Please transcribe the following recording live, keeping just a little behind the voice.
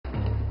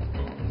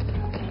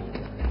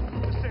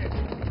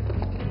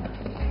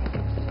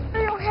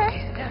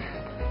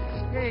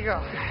you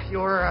go.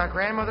 Your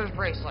grandmother's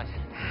bracelet.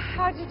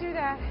 How'd you do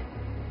that?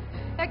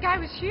 That guy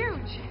was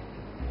huge.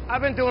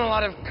 I've been doing a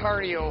lot of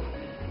cardio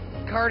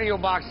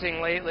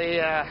boxing lately.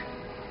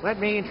 Let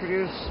me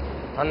introduce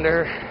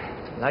Thunder,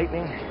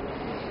 Lightning.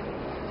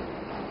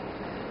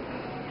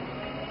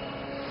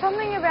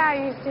 Something about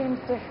you seems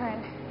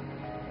different.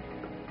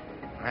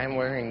 I'm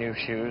wearing new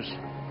shoes.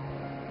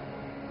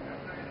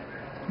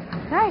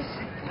 Nice.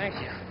 Thank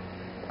you.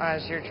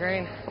 Is your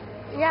train?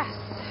 Yes.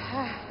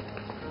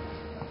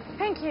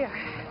 Thank you.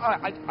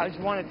 I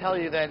just want to tell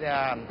you that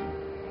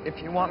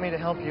if you want me to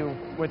help you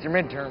with your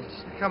midterms,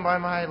 come by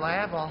my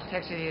lab. I'll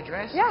text you the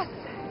address. Yes,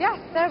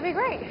 that would be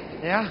great.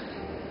 Yeah?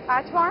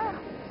 Tomorrow?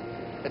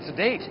 It's a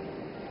date.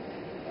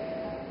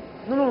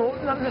 No,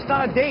 it's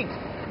not a date.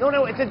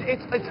 No, it's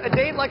a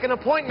date like an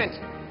appointment.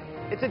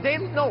 It's a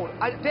date, no,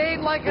 a date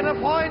like an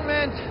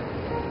appointment.